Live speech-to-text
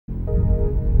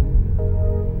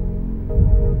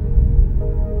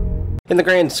In the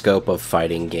grand scope of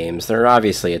fighting games, there are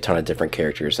obviously a ton of different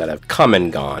characters that have come and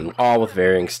gone, all with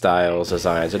varying styles,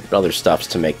 designs, and other stuffs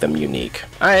to make them unique.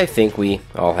 I think we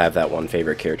all have that one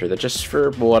favorite character that just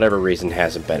for whatever reason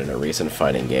hasn't been in a recent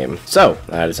fighting game. So,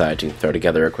 I decided to throw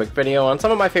together a quick video on some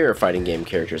of my favorite fighting game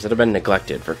characters that have been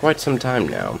neglected for quite some time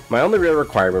now. My only real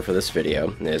requirement for this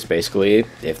video is basically,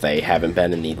 if they haven't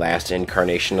been in the last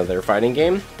incarnation of their fighting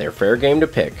game, they're fair game to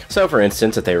pick. So for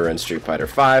instance, if they were in Street Fighter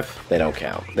V, they don't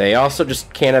count. They also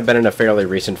just can't have been in a fairly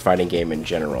recent fighting game in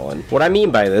general, and what I mean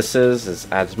by this is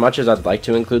as much as I'd like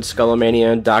to include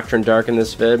Skullomania and Doctrine Dark in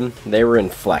this vid, they were in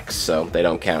Flex, so they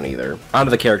don't count either. On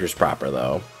to the characters proper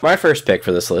though. My first pick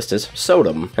for this list is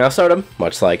Sodom. Now Sodom,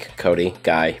 much like Cody,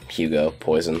 Guy, Hugo,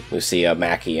 Poison, Lucia,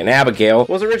 Mackie, and Abigail,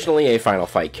 was originally a Final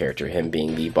Fight character, him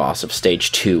being the boss of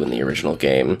Stage 2 in the original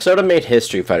game. Sodom made his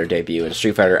Street Fighter debut in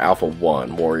Street Fighter Alpha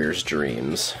 1, Warrior's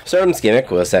Dreams. Sodom's gimmick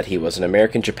was that he was an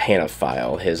American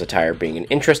Japanophile, his attire being an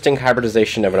interesting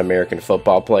hybridization of an American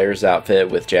football player's outfit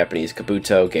with Japanese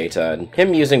kabuto, geita, and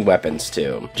him using weapons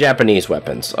too. Japanese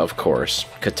weapons, of course.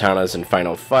 Katanas in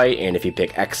Final Fight, and if you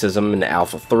pick Exism in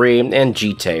Alpha 3, and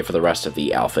Jite for the rest of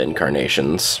the Alpha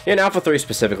incarnations. In Alpha 3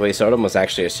 specifically, Sodom was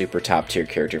actually a super top tier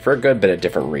character for a good bit of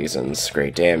different reasons.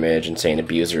 Great damage, insane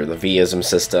abuser of the V-ism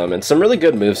system, and some really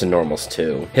good moves in normals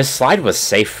too. His slide was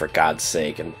safe for God's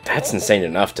sake, and that's insane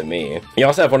enough to me. You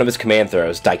also have one of his command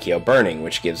throws, Daikyo Burning,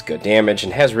 which gives good damage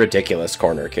and has ridiculous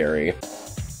corner carry.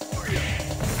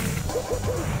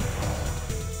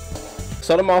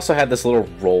 Sodom also had this little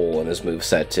roll in his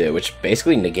moveset too, which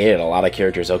basically negated a lot of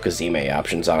characters' Okazime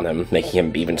options on him, making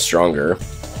him even stronger.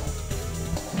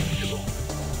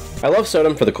 I love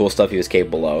Sodom for the cool stuff he was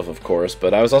capable of course,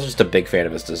 but I was also just a big fan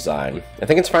of his design. I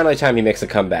think it's finally time he makes a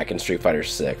comeback in Street Fighter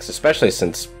 6, especially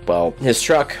since, well, his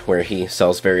truck, where he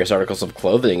sells various articles of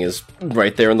clothing, is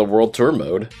right there in the World Tour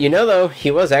mode. You know though,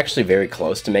 he was actually very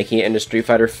close to making it into Street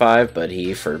Fighter 5, but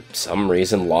he, for some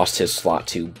reason, lost his slot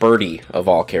to Birdie, of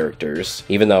all characters.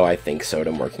 Even though I think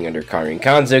Sodom working under Karin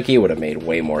Kanzuki would have made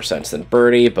way more sense than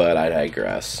Birdie, but I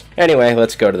digress. Anyway,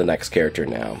 let's go to the next character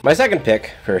now. My second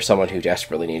pick, for someone who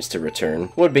desperately needs to return,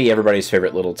 would be everybody's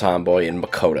favorite little tomboy in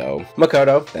Makoto.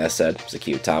 Makoto, as said, is a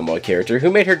cute tomboy character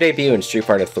who made her debut in Street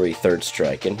Fighter 3 Third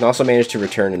Strike, and also managed to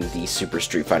return in the Super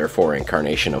Street Fighter 4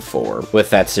 incarnation of 4, with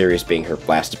that series being her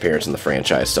last appearance in the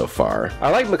franchise so far. I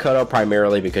like Makoto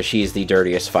primarily because she's the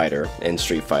dirtiest fighter in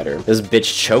Street Fighter. This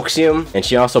bitch chokes you, and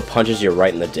she also punches you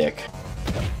right in the dick.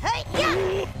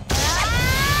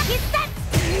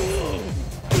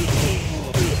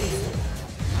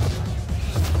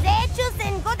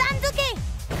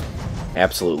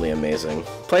 Absolutely amazing.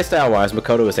 Playstyle-wise,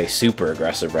 Makoto is a super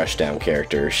aggressive rushdown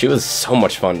character. She was so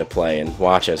much fun to play and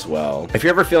watch as well. If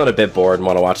you're ever feeling a bit bored and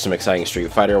want to watch some exciting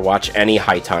Street Fighter, watch any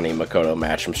Haitani Makoto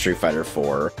match from Street Fighter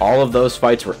 4. All of those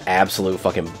fights were absolute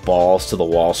fucking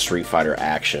balls-to-the-wall Street Fighter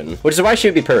action, which is why she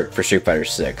would be perfect for Street Fighter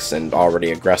 6, an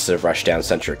already aggressive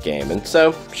rushdown-centric game, and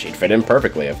so she'd fit in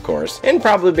perfectly, of course, and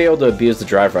probably be able to abuse the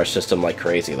drive rush system like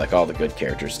crazy, like all the good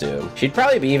characters do. She'd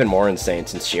probably be even more insane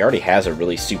since she already has a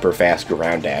really super fast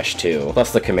ground dash too,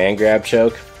 plus the command grab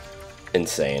choke.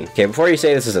 Insane. Okay, before you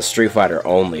say this is a Street Fighter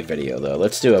only video though,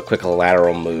 let's do a quick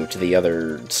lateral move to the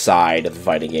other side of the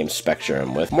fighting game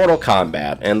spectrum with Mortal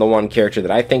Kombat, and the one character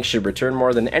that I think should return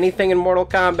more than anything in Mortal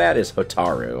Kombat is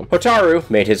Hotaru. Hotaru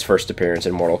made his first appearance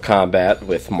in Mortal Kombat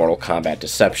with Mortal Kombat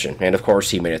Deception, and of course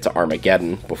he made it to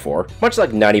Armageddon before, much like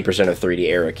 90% of 3D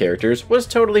era characters, was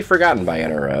totally forgotten by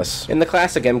NRS. In the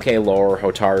classic MK lore,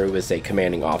 Hotaru is a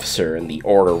commanding officer in the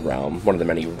Order Realm, one of the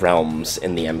many realms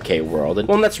in the MK world, and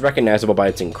one that's recognized by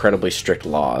its incredibly strict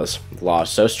laws.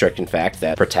 Laws so strict, in fact,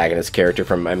 that protagonist character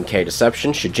from MK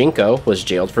Deception, Shujinko, was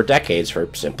jailed for decades for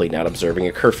simply not observing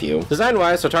a curfew.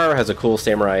 Design-wise, Hotaru has a cool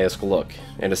samurai-esque look,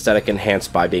 an aesthetic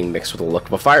enhanced by being mixed with the look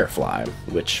of a firefly,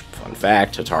 which, fun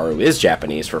fact, Hotaru is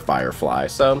Japanese for firefly,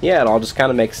 so yeah, it all just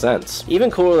kind of makes sense. Even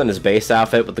cooler than his base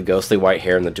outfit with the ghostly white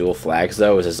hair and the dual flags,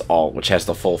 though, is his alt, which has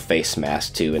the full face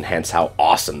mask to enhance how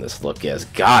awesome this look is.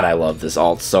 God, I love this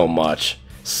alt so much.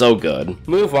 So good.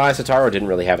 Move-wise, Hotaru didn't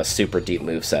really have a super deep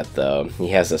moveset though. He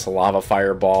has this lava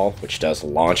fireball, which does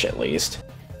launch at least.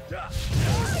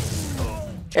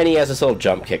 And he has this little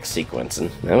jump kick sequence, and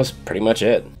that was pretty much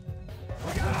it.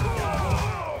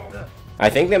 I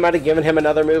think they might have given him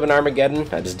another move in Armageddon.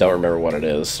 I just don't remember what it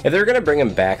is. If they were going to bring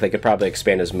him back, they could probably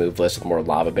expand his move list with more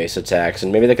lava-based attacks,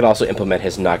 and maybe they could also implement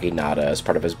his Naginata as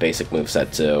part of his basic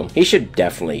moveset too. He should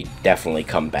definitely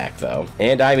come back though.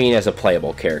 And I mean as a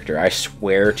playable character. I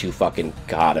swear to fucking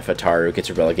God, if Hataru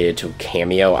gets relegated to a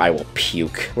cameo, I will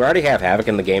puke. We already have Havoc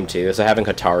in the game too, so having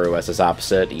Hataru as his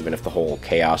opposite, even if the whole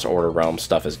Chaos Order Realm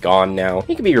stuff is gone now,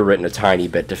 he can be rewritten a tiny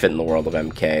bit to fit in the world of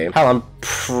MK. Hell, I'm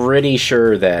pretty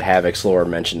sure that Havoc's lore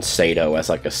mentions Sato as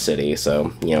like a city,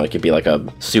 so, you know, it could be like a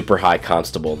super high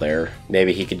constable there.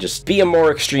 Maybe he could just be a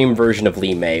more extreme version of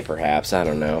Lee May, perhaps. I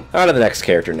don't know. On to the next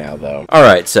character now, though.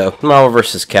 Alright, so Marvel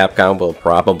vs. Capcom will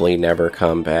probably never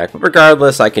come back, but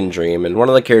regardless, I can dream, and one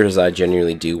of the characters I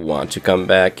genuinely do want to come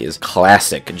back is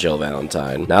classic Jill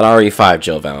Valentine. Not RE5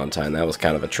 Jill Valentine, that was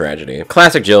kind of a tragedy.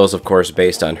 Classic Jill is, of course,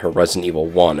 based on her Resident Evil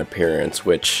 1 appearance,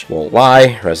 which, won't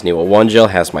lie, Resident Evil 1 Jill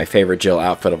has my favorite Jill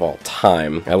outfit of all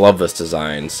time. I love this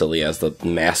design, silly as the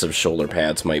massive shoulder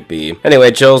pads might be.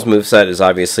 Anyway, Jill's moveset is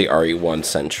obviously RE1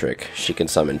 centric. She can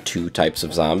summon 2 types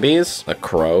of zombies, a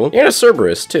crow, and a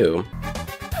Cerberus too.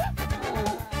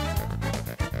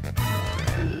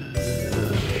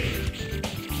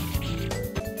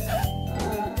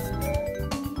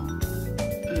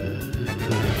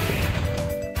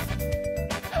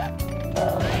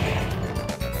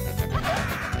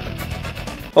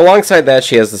 Alongside that,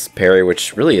 she has this parry,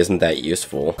 which really isn't that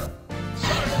useful.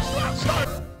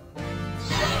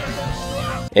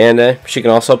 And she can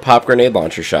also pop grenade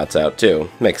launcher shots out too.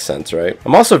 Makes sense, right?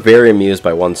 I'm also very amused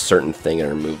by one certain thing in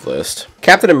her move list.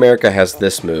 Captain America has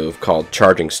this move called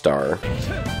Charging Star.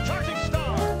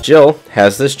 Jill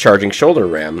has this Charging Shoulder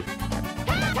Ram.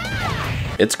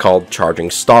 It's called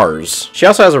Charging Stars. She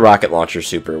also has a rocket launcher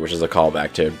super, which is a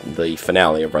callback to the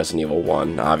finale of Resident Evil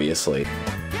 1, obviously.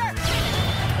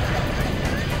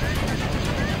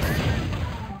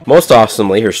 Most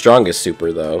awesomely, her strongest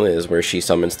super, though, is where she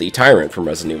summons the Tyrant from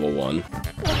Resident Evil 1.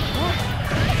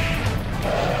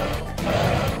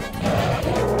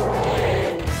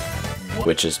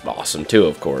 Which is awesome too,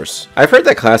 of course. I've heard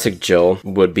that classic Jill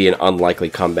would be an unlikely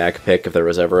comeback pick if there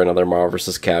was ever another Marvel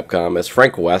vs. Capcom, as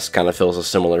Frank West kind of fills a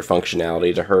similar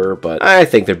functionality to her, but I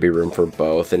think there'd be room for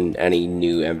both in any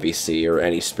new MVC or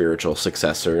any spiritual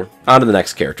successor. On to the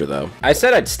next character, though. I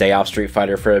said I'd stay off Street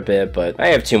Fighter for a bit, but I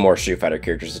have 2 more Street Fighter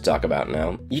characters to talk about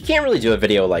now. You can't really do a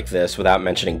video like this without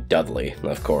mentioning Dudley,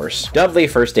 of course. Dudley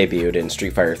first debuted in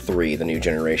Street Fighter 3, the new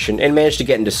generation, and managed to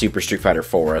get into Super Street Fighter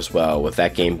 4 as well, with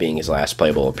that game being his last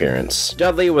playable appearance.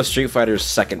 Dudley was Street Fighter's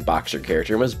second boxer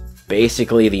character and was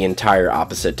basically the entire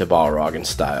opposite to Balrog in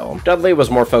style. Dudley was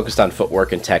more focused on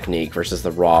footwork and technique versus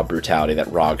the raw brutality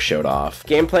that Rog showed off.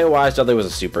 Gameplay-wise, Dudley was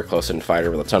a super close-in fighter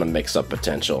with a ton of mix-up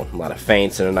potential, a lot of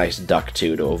feints, and a nice duck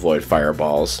too to avoid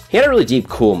fireballs. He had a really deep,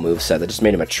 cool moveset that just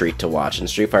made him a treat to watch in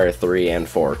Street Fighter 3 and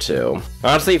 4 too.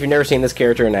 Honestly, if you've never seen this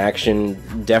character in action,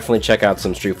 definitely check out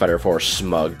some Street Fighter 4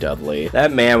 Smug Dudley.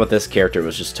 That man with this character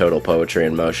was just total poetry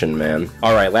in motion, man.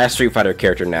 Alright, last Street Fighter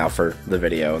character now for the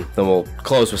video, then we'll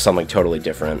close with something totally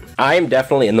different. I am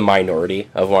definitely in the minority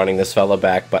of wanting this fella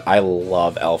back, but I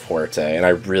love El Fuerte, and I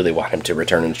really want him to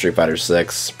return in Street Fighter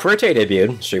 6. Fuerte debuted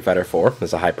in Street Fighter 4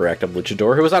 as a hyperactive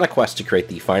luchador who was on a quest to create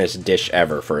the finest dish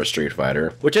ever for a Street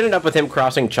Fighter, which ended up with him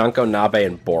crossing Chunko, Nabe,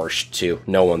 and Borscht to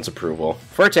no one's approval.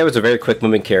 Fuerte was a very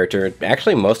quick-moving character.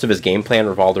 Actually, most of his game plan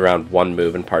revolved around one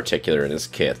move in particular in his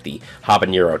kit, the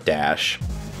Habanero Dash,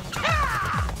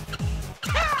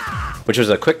 which was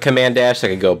a quick command dash that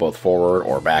could go both forward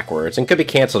or backwards and could be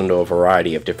canceled into a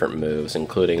variety of different moves,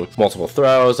 including multiple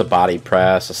throws, a body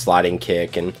press, a sliding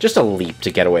kick, and just a leap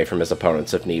to get away from his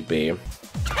opponents if need be.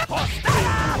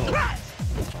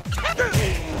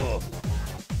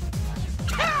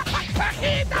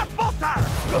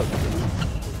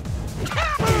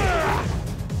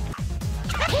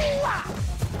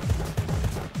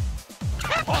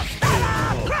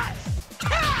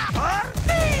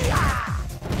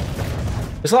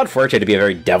 This allowed Fuerte to be a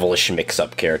very devilish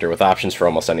mix-up character with options for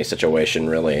almost any situation,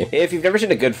 really. If you've never seen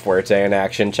a good Fuerte in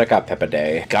action, check out Pepe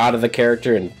Day, god of the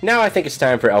character, and now I think it's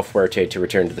time for El Fuerte to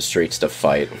return to the streets to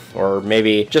fight. Or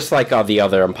maybe, just like all the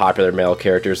other unpopular male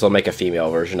characters, they'll make a female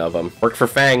version of him. Worked for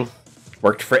Fang.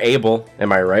 Worked for Abel.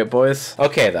 Am I right, boys?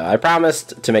 Okay, though, I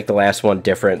promised to make the last one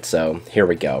different, so here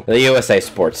we go. The USA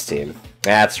sports team.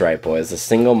 That's right, boys, the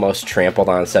single most trampled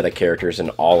on set of characters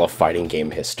in all of fighting game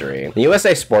history. The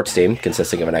USA sports team,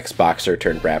 consisting of an ex-boxer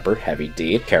turned rapper, Heavy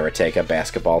D, karateka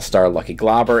basketball star Lucky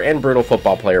Glauber, and brutal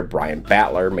football player Brian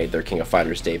Battler made their King of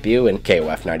Fighters debut in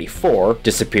KOF 94,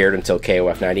 disappeared until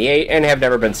KOF 98, and have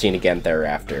never been seen again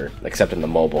thereafter, except in the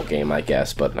mobile game, I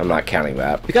guess, but I'm not counting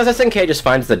that. Because SNK just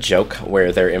finds the joke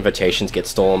where their invitations get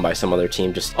stolen by some other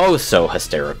team just oh so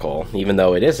hysterical, even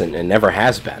though it isn't and never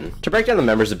has been. To break down the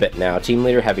members a bit now, Team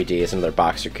Leader Heavy D is another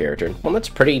boxer character, one that's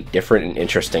pretty different and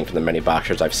interesting from the many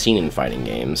boxers I've seen in fighting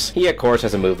games. He, of course,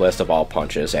 has a move list of all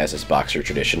punches, as is boxer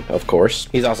tradition, of course.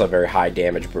 He's also a very high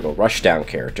damage, brutal rushdown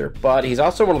character, but he's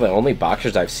also one of the only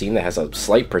boxers I've seen that has a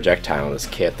slight projectile in his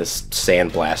kit, this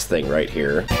sandblast thing right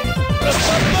here.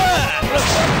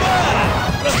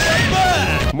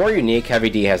 More unique, Heavy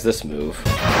D has this move,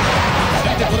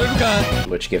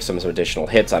 which gives him some additional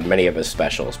hits on many of his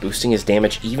specials, boosting his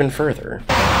damage even further.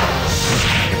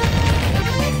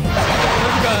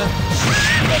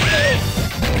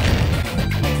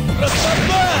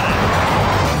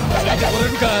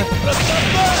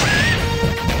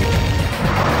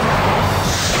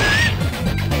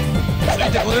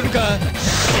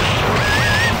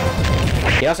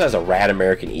 He also has a rad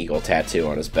American Eagle tattoo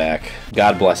on his back.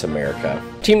 God bless America.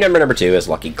 Team member number 2 is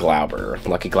Lucky Glauber.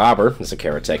 Lucky Glauber is a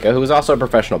karateka who is also a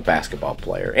professional basketball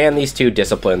player, and these two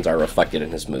disciplines are reflected in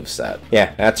his moveset.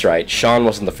 Yeah, that's right, Sean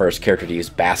wasn't the first character to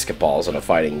use basketballs in a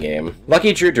fighting game.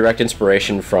 Lucky drew direct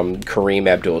inspiration from Kareem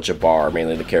Abdul-Jabbar,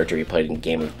 mainly the character he played in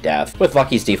Game of Death, with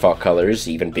Lucky's default colors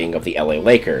even being of the LA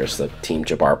Lakers, the team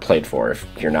Jabbar played for, if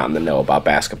you're not in the know about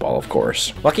basketball, of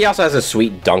course. Lucky also has a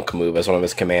sweet dunk move as one of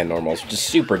his command normals, which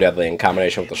is super deadly in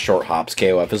combination with the short hops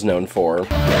KOF is known for.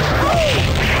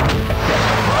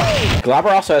 Glauber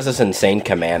also has this insane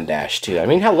command dash too. I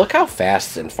mean, look how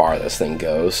fast and far this thing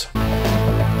goes.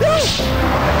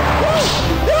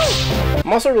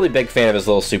 I'm also a really big fan of his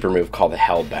little super move called the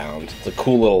Hellbound. It's a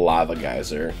cool little lava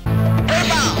geyser.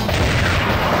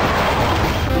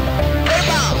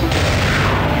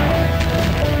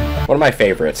 One of my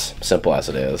favorites, simple as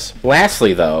it is.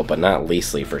 Lastly though, but not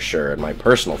leastly for sure, and my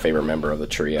personal favorite member of the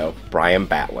trio, Brian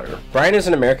Battler. Brian is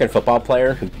an American football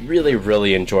player who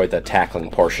really enjoyed the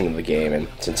tackling portion of the game, and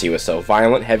since he was so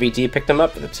violent, Heavy D picked him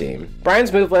up for the team.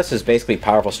 Brian's move list is basically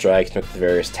powerful strikes mixed with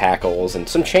various tackles, and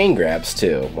some chain grabs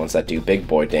too, ones that do big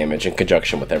boy damage in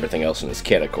conjunction with everything else in his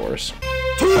kit, of course.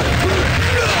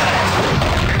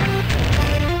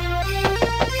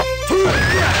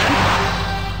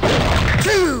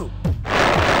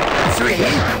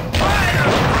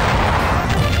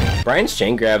 Brian's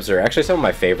chain grabs are actually some of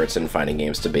my favorites in fighting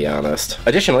games, to be honest.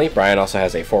 Additionally, Brian also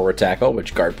has a forward tackle,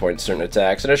 which guard points certain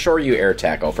attacks, and a Shoryu air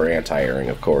tackle for anti-airing,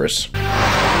 of course.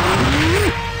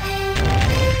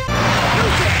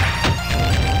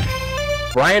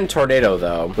 Brian Tornado,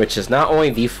 though, which is not only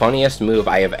the funniest move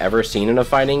I have ever seen in a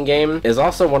fighting game, is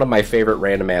also one of my favorite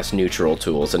random-ass neutral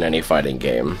tools in any fighting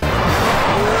game.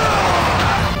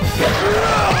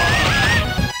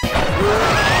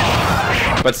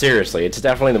 But seriously, it's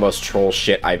definitely the most troll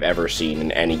shit I've ever seen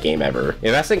in any game ever.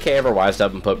 If SNK ever wised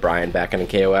up and put Brian back into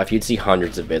KOF, you'd see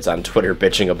hundreds of vids on Twitter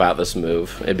bitching about this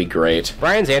move. It'd be great.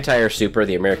 Brian's anti-air super,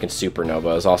 the American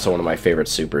Supernova, is also one of my favorite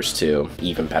supers too.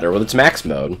 Even better with its max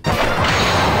mode.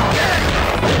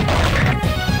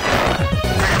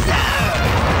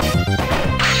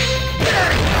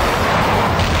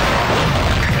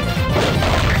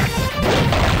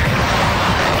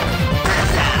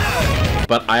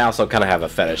 But I also kind of have a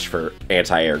fetish for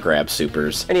anti-air grab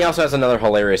supers. And he also has another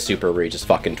hilarious super where he just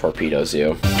fucking torpedoes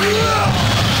you.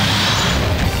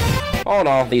 All in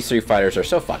all, these three fighters are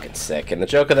so fucking sick, and the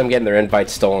joke of them getting their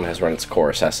invites stolen has run its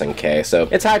course, SNK, so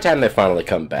it's high time they finally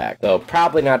come back. Though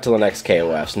probably not till the next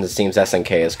KOF, since it seems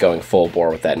SNK is going full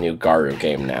bore with that new Garu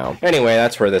game now. Anyway,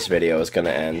 that's where this video is gonna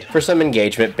end. For some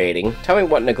engagement baiting, tell me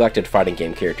what neglected fighting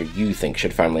game character you think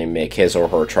should finally make his or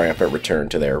her triumphant return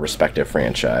to their respective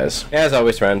franchise. As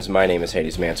always, friends, my name is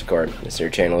HadesManticore, and this here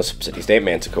channel is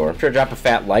CityStateManticore. Be sure to drop a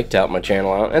fat like to help my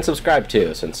channel out, and subscribe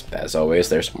too, since, as always,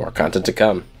 there's more content to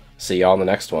come. See y'all in the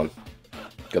next one.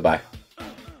 Goodbye.